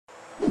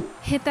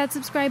Hit that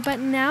subscribe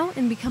button now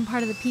and become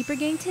part of the Peeper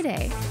Gang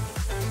today.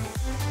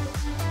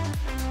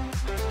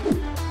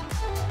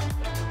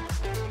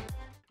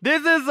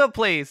 This is a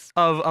place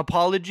of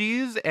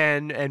apologies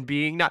and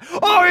being not.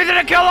 Oh, he's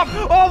gonna kill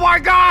him! Oh my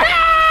god!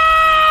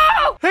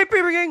 No! Hey,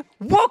 Peeper Gang,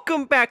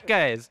 welcome back,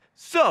 guys.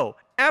 So,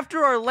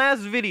 after our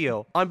last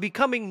video on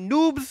becoming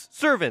noobs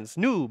servants,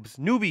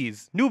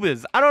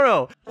 newbies, I don't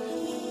know.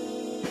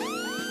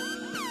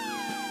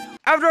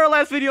 After our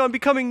last video on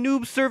becoming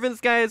noob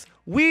servants, guys,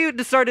 we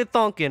started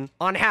thinking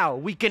on how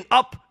we can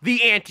up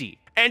the ante.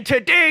 And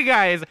today,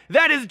 guys,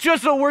 that is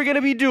just what we're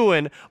gonna be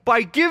doing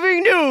by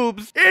giving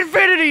noobs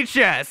infinity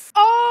chests.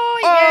 Oh,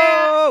 yeah.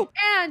 Oh!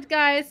 And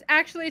guys,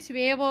 actually, to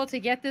be able to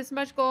get this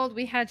much gold,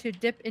 we had to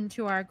dip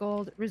into our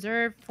gold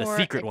reserve for a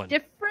secret one.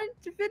 Different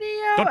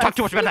video. Don't talk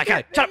too much about that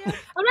guy. Shut up.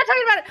 I'm not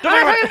talking about it. Don't I'm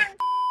talk not about talking about it.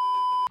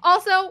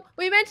 Also,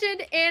 we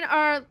mentioned in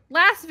our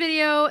last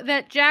video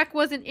that Jack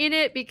wasn't in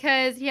it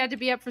because he had to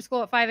be up for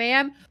school at 5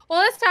 a.m.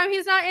 Well, this time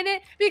he's not in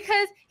it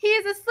because he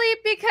is asleep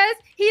because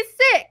he's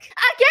sick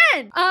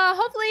again.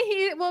 Hopefully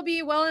he will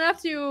be well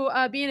enough to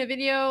be in a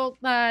video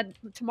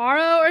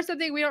tomorrow or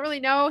something. We don't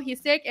really know.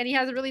 He's sick and he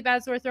has a really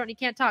bad sore throat and he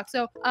can't talk.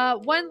 So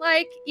 1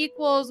 like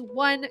equals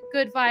 1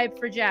 good vibe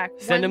for Jack.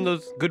 Send him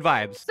those good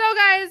vibes. So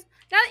guys,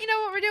 now that you know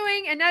what we're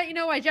doing and now that you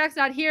know why Jack's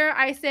not here,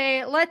 I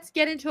say let's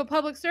get into a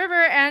public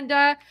server and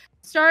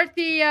start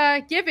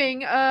the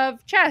giving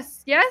of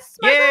chests. Yes,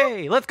 Michael?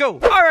 Yay! Let's go.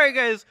 All right,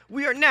 guys,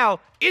 we are now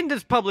in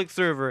this public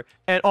server,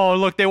 and oh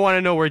look, they want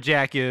to know where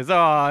Jack is.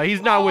 Oh, he's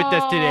not with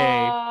us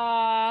today.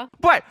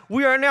 But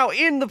we are now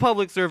in the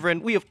public server,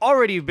 and we have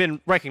already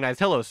been recognized.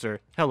 Hello, sir.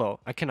 Hello.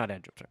 I cannot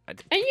enter, sir.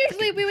 And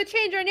usually we would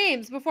change our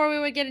names before we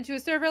would get into a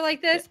server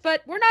like this,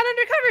 but we're not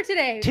undercover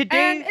today.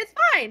 Today, and it's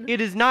fine.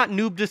 It is not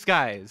noob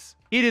disguise.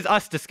 It is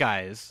us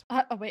disguise.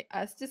 Oh wait,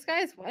 us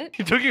disguise? What?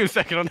 It took you a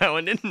second on that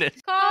one, didn't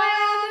it? Call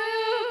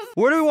noobs.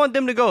 Where do we want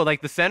them to go?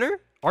 Like the center?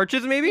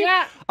 Arches, maybe?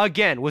 Yeah.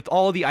 Again, with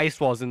all the ice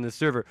walls in this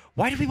server.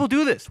 Why do people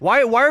do this?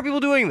 Why are people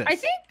doing this? I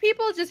think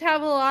people just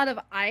have a lot of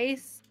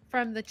ice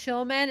from the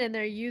Chillmen and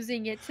they're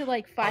using it to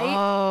like fight.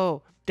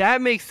 Oh,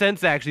 that makes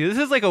sense, actually. This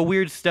is like a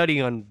weird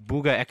study on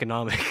Booga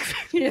economics.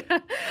 Yeah.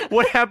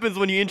 What happens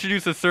when you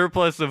introduce a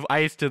surplus of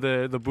ice to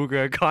the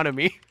Booga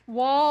economy?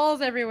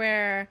 Walls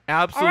everywhere.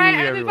 Absolutely All right, I'm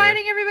everywhere.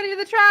 inviting everybody to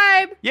the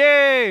tribe.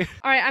 Yay!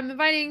 All right, I'm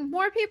inviting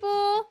more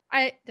people.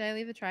 Did I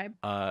leave the tribe?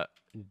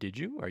 Did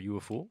you? Are you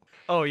a fool?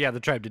 Oh, yeah, the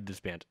tribe did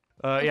disband.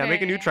 Yeah, Okay,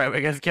 make a new yeah. tribe, I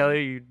guess,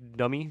 Kelly, you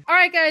dummy. All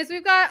right, guys,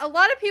 we've got a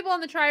lot of people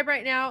on the tribe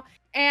right now,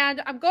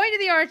 and I'm going to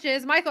the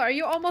arches. Michael, are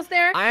you almost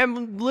there? I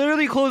am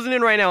literally closing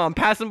in right now. I'm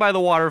passing by the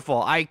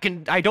waterfall. I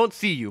don't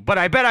see you, but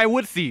I bet I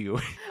would see you.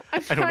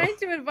 I'm trying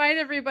to invite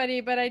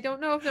everybody, but I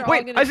don't know if they're all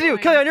Wait, going to I see you.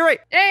 Kelly, on your right.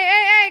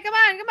 Hey, come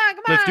on.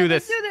 Let's do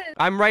this.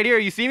 I'm right here.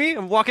 You see me?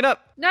 I'm walking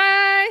up.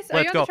 Nice. Are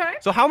Let's you on go. the tribe?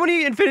 So how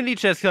many infinity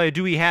chests, Kelly,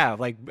 do we have,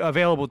 like,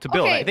 available to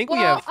build? Okay, I think well,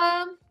 we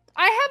have...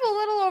 I have a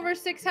little over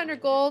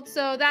 600 gold,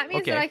 so that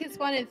means that Okay. I can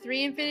spawn in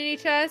 3 infinity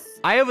chests.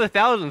 I have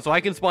 1,000, so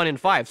I can spawn in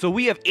 5. So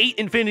we have 8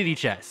 infinity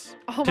chests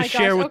Oh to my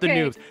share gosh, with the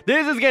okay. noobs.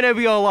 This is going to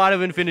be a lot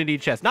of infinity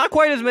chests. Not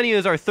quite as many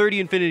as our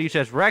 30 infinity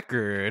chest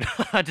record.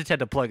 I just had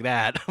to plug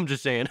that. I'm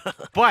just saying.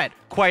 But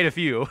quite a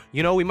few.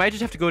 You know, we might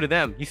just have to go to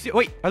them. You see?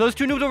 Wait, are those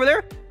 2 noobs over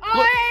there? Oh,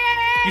 Look.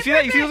 yeah. You see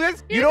that? You see those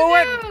guys? Here's You know a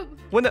what? noob.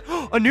 When a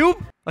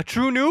noob? A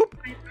true noob?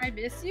 I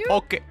miss you?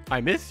 Okay, I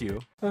miss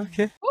you.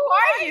 Okay. Who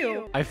are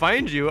you? I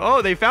find you.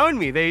 Oh, they found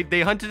me.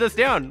 They hunted us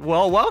down.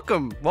 Well,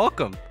 welcome.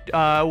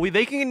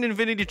 They can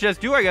infinity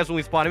chest too, I guess, when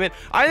we spawn them in.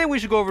 I think we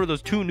should go over to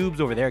those 2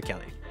 noobs over there,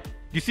 Kelly.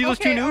 You see those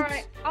 2 noobs? All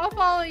right. I'll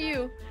follow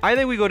you. I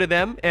think we go to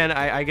them, and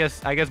I guess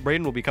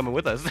Brayden will be coming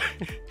with us.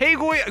 Hey,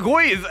 guys. Hey,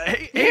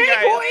 guys. Hey,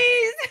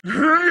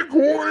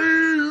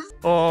 guys.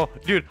 Oh,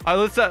 dude.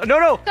 Let's Come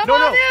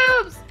on,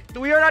 noobs.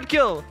 We are not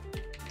kill.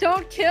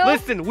 Don't kill.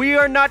 Listen, we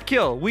are not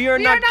kill. We are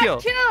not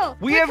kill.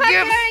 We have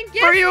gifts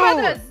for you.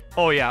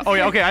 Oh yeah.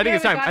 Okay, I think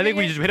it's time. I think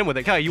we just hit him with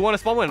it. Kelly, you want to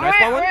spawn one? All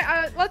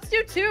right, let's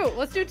do 2.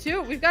 Let's do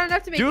 2. We've got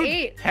enough to make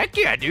 8. Heck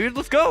yeah, dude.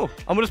 Let's go.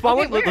 I'm gonna spawn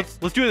Okay, one. where?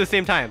 Let's do it at the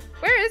same time.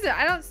 Where is it?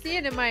 I don't see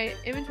it in my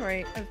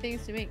inventory of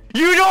things to make.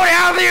 You don't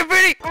have the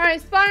infinity. All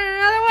right, spawn in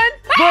another one.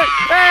 But,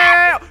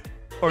 hey!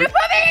 You put me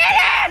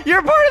in it!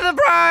 You're part of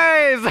the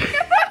prize. You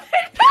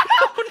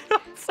put me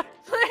down!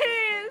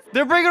 Please!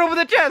 They're bringing over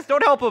the chest.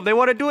 Don't help them. They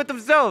want to do it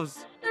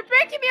themselves. They're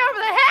breaking me over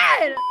the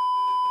head!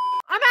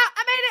 I'm out!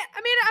 I made it!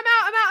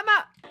 I'm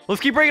out!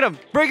 Let's keep bringing them.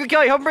 Break it,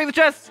 Kelly. Help them break the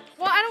chest.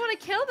 Well, I don't want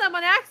to kill them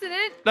on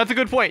accident. That's a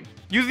good point.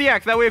 Use the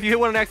axe. That way, if you hit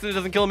one on accident, it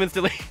doesn't kill them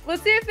instantly.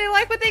 Let's see if they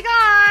like what they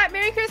got.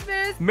 Merry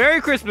Christmas.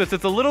 Merry Christmas.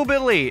 It's a little bit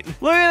late.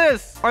 Look at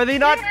this. Are they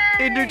not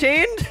Yay!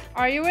 entertained?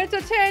 Are you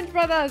entertained,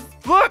 brothers?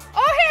 Look.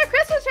 Oh, hey, a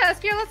crystal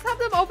chest. Here, let's help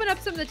them open up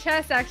some of the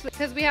chests, actually,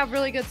 because we have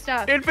really good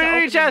stuff. to Infinity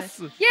open them chests.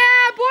 with. Yeah,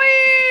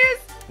 boys!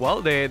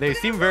 Well, they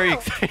seem very will.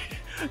 excited.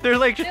 They're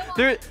like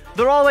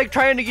they're all like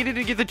trying to get in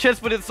and get the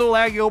chest, but it's so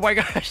laggy. Oh my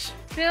gosh.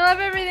 They love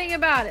everything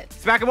about it.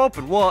 Smack them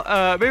open. Well,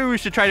 maybe we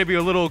should try to be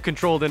a little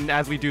controlled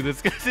as we do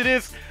this, because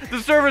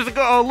the server's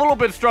a little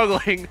bit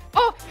struggling.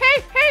 Oh,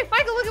 hey,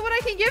 Michael, look at what I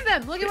can give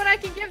them. Look at what I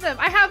can give them.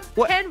 I have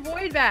 10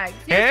 void bags.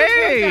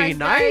 Hey, void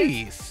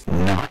bags,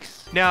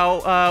 nice.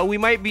 Now, we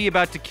might be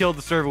about to kill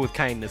the server with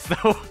kindness,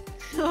 though.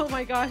 Oh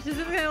my gosh, is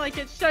it gonna like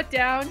get shut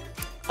down?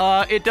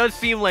 It does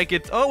seem like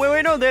it's. Oh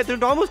wait, no, they're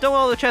almost done with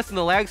all the chests, and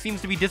the lag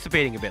seems to be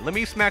dissipating a bit. Let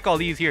me smack all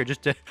these here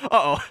just to. Okay.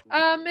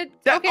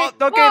 Okay,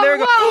 Whoa, there we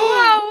go.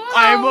 Whoa.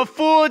 I'm a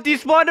fool. It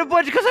despawned a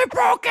bunch because I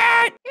broke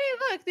it.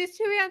 Hey, look, these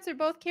 2 ants are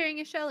both carrying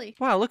a Shelly.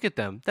 Wow, look at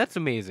them. That's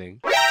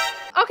amazing.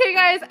 Okay,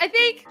 guys, I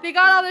think they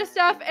got all their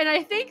stuff, and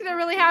I think they're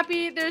really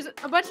happy. There's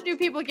a bunch of new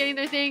people getting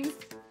their things.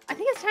 I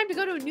think it's time to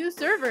go to a new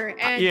server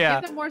and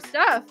give them more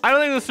stuff. I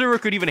don't think the server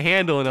could even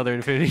handle another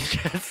infinity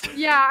chest.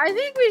 Yeah, I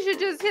think we should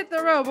just hit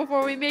the road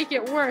before we make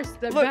it worse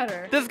than Look,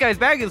 better. this guy's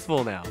bag is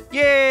full now.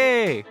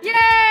 Yay!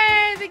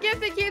 Yay! The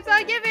gift that keeps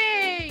on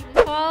giving!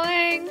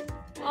 Calling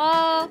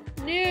all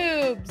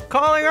noobs.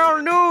 Calling all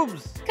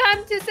noobs.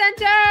 Come to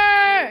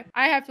center!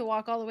 I have to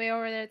walk all the way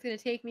over there. It's going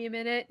to take me a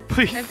minute.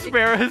 Please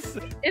spare us.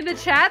 In the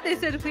chat, they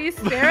said, please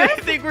spare I us.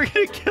 think we're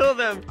going to kill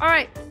them. All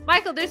right,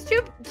 Michael, there's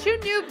two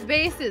noob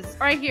bases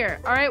right here.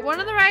 All right,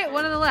 one on the right,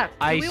 one on the left.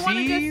 I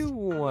see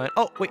one.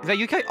 Oh, wait, is that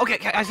you, Kelly? Okay,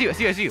 I see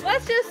you.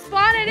 Let's just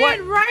spawn it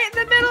in right in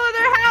the middle of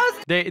their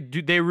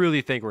house. They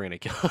really think we're going to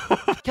kill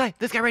them. Kelly,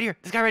 this guy right here.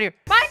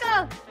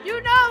 Michael,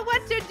 you know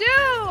what to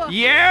do.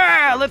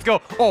 Yeah, let's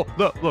go. Oh,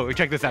 look,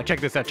 check this out. I'm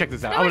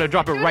going to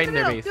drop it right in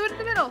their base. Do it in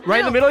the middle. Right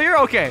in the middle here?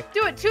 Okay.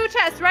 Do it. 2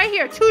 chests right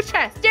here. 2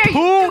 chests. Dare you.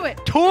 Do it.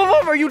 2 of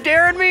them? Are you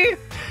daring me?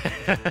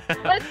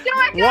 Let's do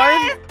it,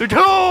 guys. 1,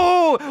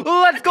 2.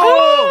 Let's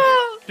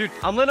go. Dude,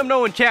 I'm letting them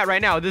know in chat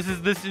right now. This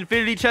is this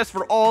infinity chest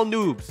for all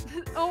noobs.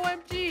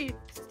 OMG.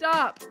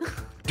 Stop.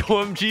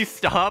 OMG,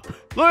 stop.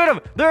 Look at them.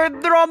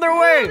 They're on their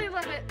way. They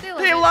love it.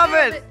 They love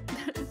it.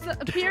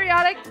 A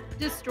periodic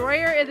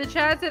destroyer in the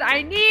chat said,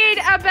 I need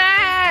a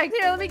bag.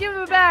 Here, let me give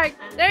him a bag.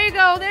 There you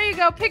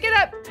go. Pick it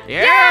up.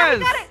 Yes. Yeah, he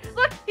got it.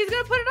 Look, he's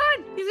going to put it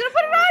on. He's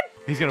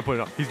going to put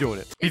it on. He's doing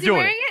it. Is he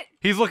wearing it?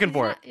 He's looking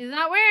for it. He's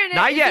not wearing it.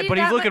 Not yet, but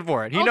he's looking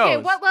for it. He knows.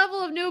 Okay, what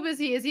level of noob is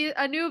he? Is he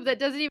a noob that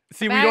doesn't even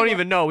See, we don't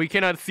even know. We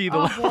cannot see the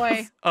levels. Oh,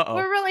 boy. Uh-oh.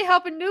 We're really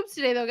helping noobs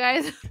today, though,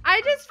 guys.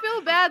 I just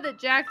feel bad that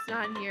Jack's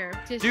not here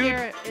to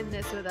share in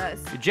this with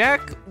us.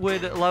 Jack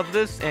would love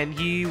this, and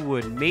he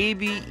would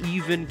maybe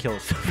even kill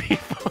some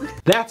people.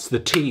 That's the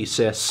tea,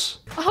 sis.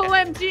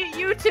 OMG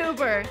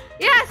YouTuber.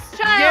 Yes,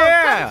 child.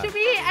 Yeah. Come to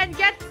me and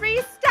get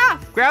free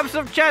stuff. Grab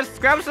some chests.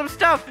 Grab some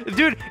stuff.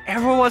 Dude,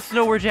 everyone wants to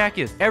know where Jack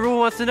is. Everyone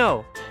wants to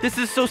know. This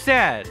is so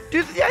sad.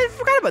 Dude, I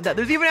forgot about that.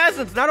 There's even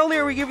essence. Not only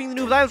are we giving the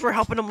noobs items, we're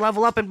helping them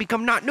level up and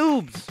become not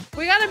noobs.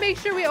 We gotta make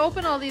sure we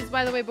open all these,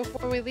 by the way,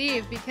 before we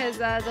leave, because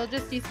they'll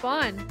just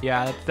despawn.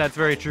 Yeah, that's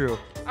very true.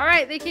 All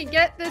right, they can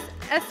get this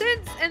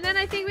essence, and then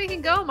I think we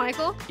can go,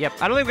 Michael. Yep,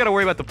 I don't think we gotta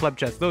worry about the pleb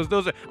chests. Those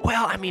are,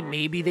 well, I mean,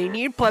 maybe they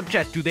need pleb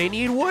chests. Do they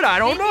need wood? I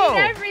don't know.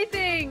 They need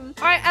everything.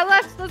 All right, I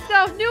left. Let's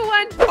go. New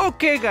one.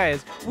 Okay,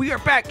 guys, we are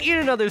back in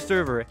another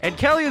server, and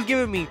Kelly has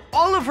given me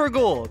all of her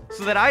gold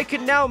so that I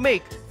can now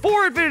make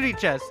 4 infinity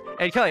chests.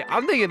 And Kelly,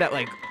 I'm thinking that,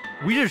 like,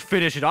 we just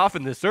finish it off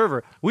in this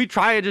server. We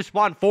try and just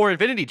spawn 4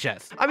 infinity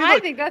chests. I mean, I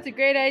look, think that's a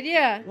great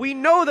idea. we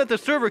know that the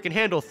server can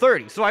handle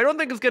 30, so I don't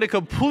think it's gonna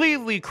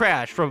completely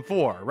crash from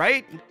 4,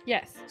 right?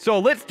 Yes. So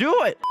let's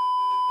do it.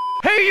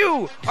 Hey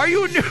you! Are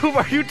you a noob?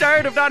 Are you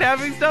tired of not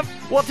having stuff?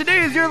 Well, today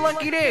is your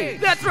lucky day.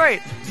 That's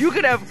right. You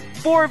can have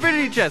 4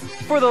 infinity chests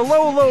for the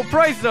low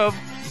price of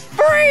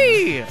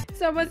free.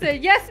 Someone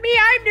said, yes, me,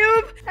 I'm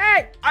noob.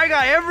 Hey. I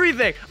got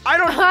everything. I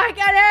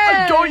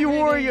got it. Don't you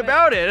worry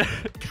about it.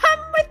 Come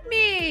with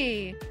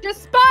me.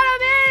 Just spot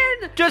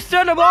them in. Just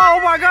send them all.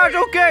 Oh my gosh,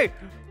 okay.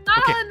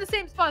 Not all in the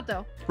same spot,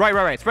 though.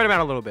 Right. Spread them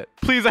out a little bit.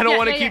 Please, I don't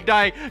want to keep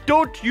dying.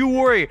 Don't you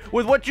worry.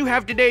 With what you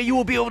have today, you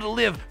will be able to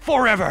live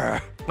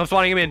forever. I'm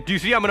spawning him in. Do you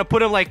see? I'm going to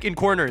put him, like, in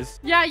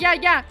corners.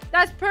 Yeah.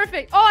 That's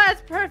perfect. Oh,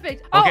 that's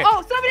perfect. Okay.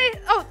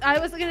 I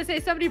was going to say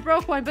somebody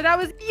broke one, but that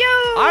was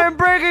you. I'm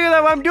breaking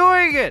them. I'm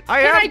doing it.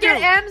 Can I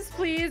get M's,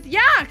 please?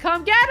 Yeah,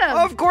 come get them.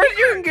 Of course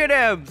you can get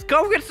M's.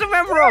 Come get some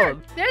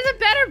emeralds. There's a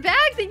better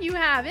bag than you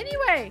have.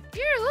 Anyway,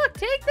 here, look.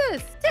 Take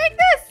this. Take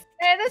this.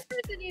 Hey, this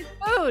person needs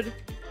food.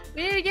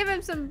 We need to give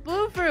him some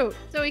blue fruit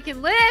so he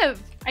can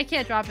live. I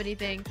can't drop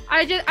anything.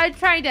 I'm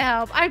trying to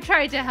help.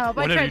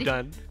 What have you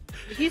done?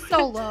 He's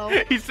so low.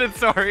 He said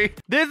sorry.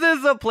 This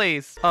is a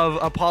place of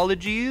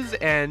apologies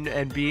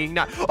and being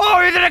not.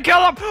 Oh, he's gonna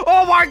kill him!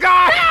 Oh my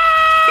god!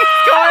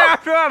 He's going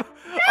after him!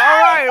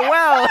 All right,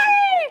 well.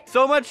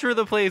 So much for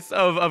the place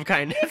of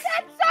kindness. He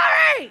said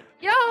sorry!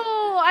 Yo,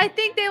 I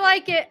think they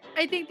like it.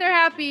 I think they're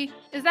happy.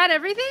 Is that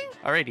everything?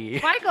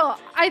 Alrighty. Michael,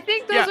 I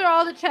think those are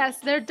all the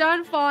chests. They're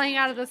done falling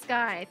out of the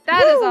sky.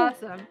 That is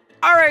awesome.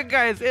 All right,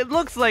 guys, it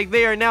looks like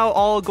they are now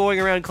all going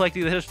around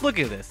collecting the chests. Look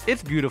at this.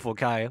 It's beautiful,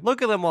 Kai.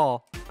 Look at them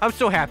all. I'm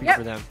so happy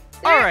for them.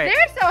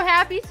 They're so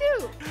happy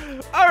too.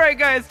 All right,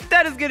 guys,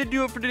 that is going to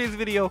do it for today's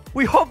video.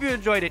 We hope you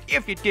enjoyed it.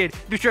 If you did,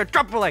 be sure to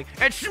drop a like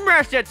and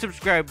smash that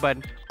subscribe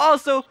button.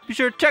 Also, be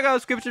sure to check out the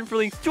description for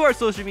links to our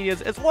social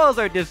medias as well as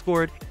our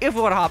Discord if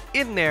you want to hop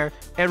in there.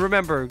 And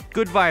remember,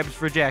 good vibes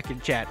for Jack in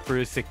chat for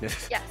his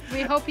sickness. Yes,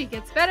 we hope he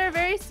gets better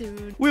very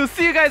soon. We'll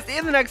see you guys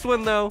in the next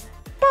one, though.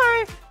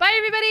 Bye. Bye,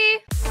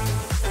 everybody.